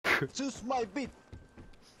Suck my beat.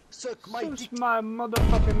 Suck my dick. Suck my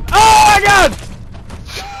motherfucking. Oh my god!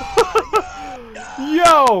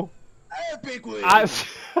 Yo! Epic win.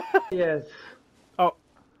 Yes. Oh,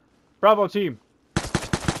 Bravo team.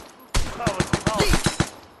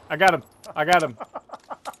 I got him. I got him.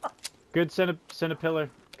 Good centipillar.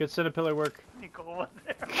 Good centipillar work. Nico over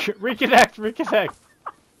there. Reconnect. Reconnect.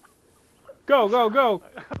 Go, go, go.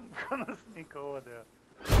 I'm gonna sneak over there.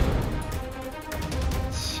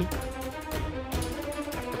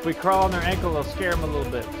 If we crawl on their ankle, they'll scare them a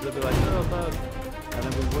little bit. They'll be like, oh, bud. And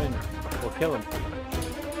then we win. We'll kill him.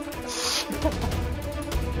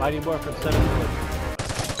 Mighty Morphin Centipillar.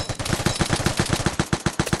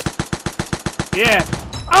 Yeah.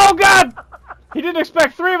 Oh, God! He didn't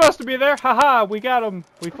expect 3 of us to be there. Haha, we got him.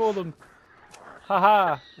 We fooled him.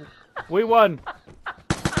 Haha. We won.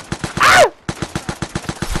 Ah!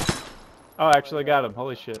 Oh, I actually got him.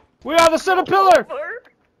 Holy shit. We are the Centipillar!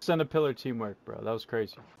 Centipillar teamwork, bro. That was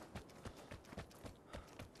crazy.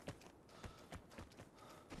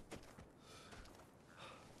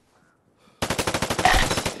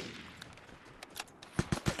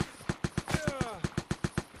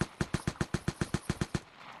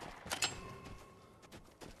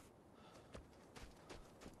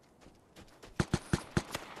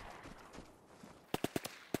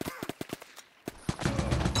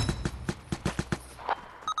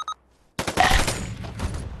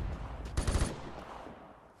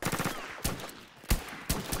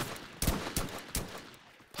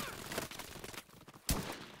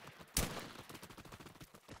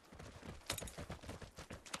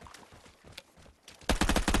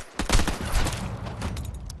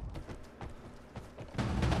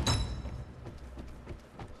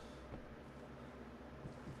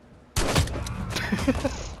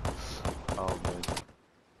 Oh boy.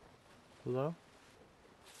 Hello?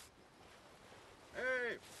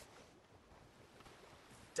 Hey.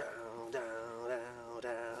 Down, down, down,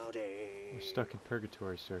 down, down. We're stuck in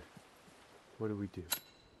purgatory, sir. What do we do?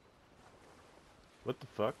 What the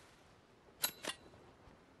fuck?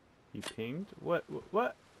 You pinged? What?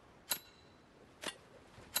 What?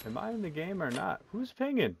 Am I in the game or not? Who's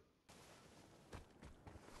pinging?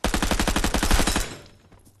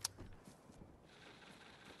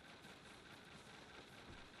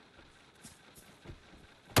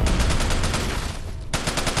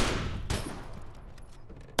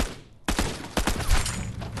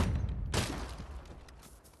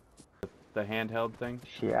 The handheld thing.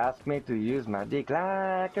 She asked me to use my dick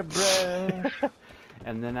like a brush.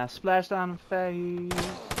 And then I splashed on her face.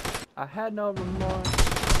 I had no remorse.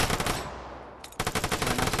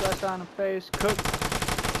 When I splashed on her face, cook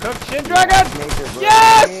Shin Dragon!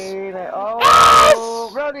 Yes! Oh,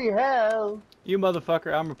 Yes! bloody hell! You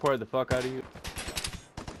motherfucker, I'm reporting the fuck out of you.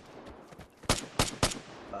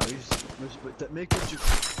 Bah oui, mais que tu...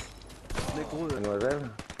 Mais gros... Mademoiselle,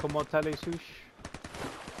 Comment t'as les souches?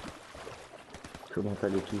 comment t'as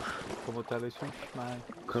les touches? Comment t'as les souches, man?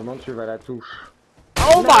 Comment tu vas la touche?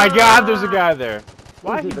 Oh my god, there's a guy there!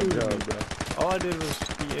 Why he Easy doing to me, go. bro? All I did was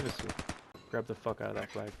be innocent. Grab the fuck out of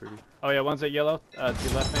that flag, Fruity. Oh yeah, one's at yellow. To your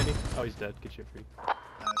left, Mandy. Oh, he's dead. Good shit, Fruity.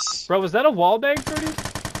 Nice. Bro, was that a wall bang, Fruity?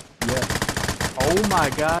 Yeah. Oh my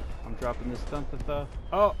god. I'm dropping this stunt though.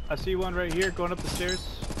 Oh, I see one right here going up the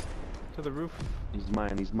stairs to the roof. He's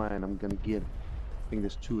mine, I'm gonna get him. I think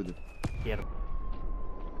there's 2 of them. Get him.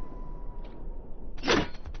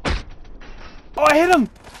 Oh, I hit him!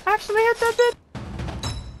 Actually hit that bit!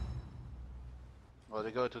 Well,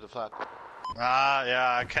 they go to the flat. Ah,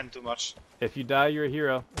 yeah, I can't do much. If you die, you're a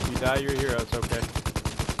hero. If you die, you're a hero. It's okay.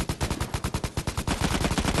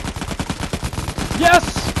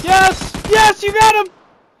 Yes! Yes! Yes! You got him!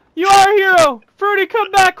 You are a hero! Fruity, come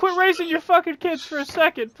back! Quit racing your fucking kids for a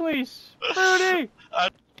second, please! Fruity!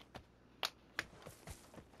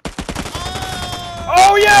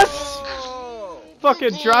 Oh, yes!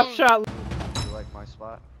 Fucking drop shot. You like my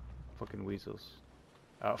spot? Fucking weasels.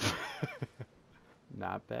 Oh.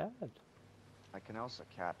 Not bad. I can also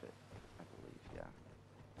cap it, I believe, yeah.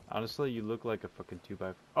 Honestly, you look like a fucking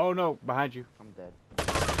 2x4. Oh no, behind you. I'm dead.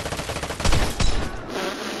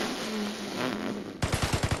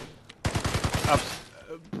 Up.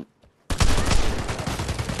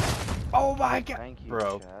 Oh my god. Thank you,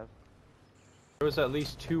 Bro. Chav. There was at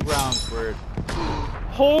least 2 rounds where...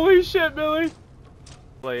 Holy shit, Billy!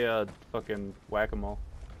 Play fucking whack-a-mole.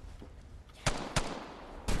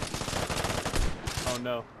 Oh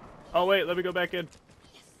no. Oh wait, let me go back in.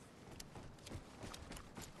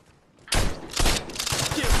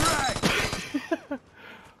 Get right!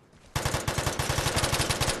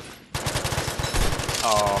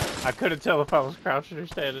 Oh, I couldn't tell if I was crouching or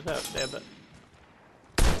standing up, damn it.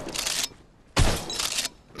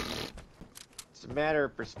 matter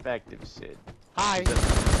of perspective, Sid. Hi.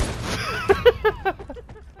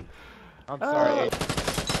 I'm Oh. sorry.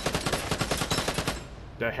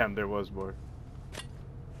 Damn, there was more.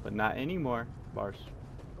 But not anymore. Bars.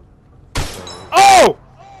 Oh!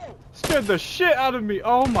 Scared the shit out of me.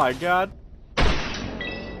 Oh my god.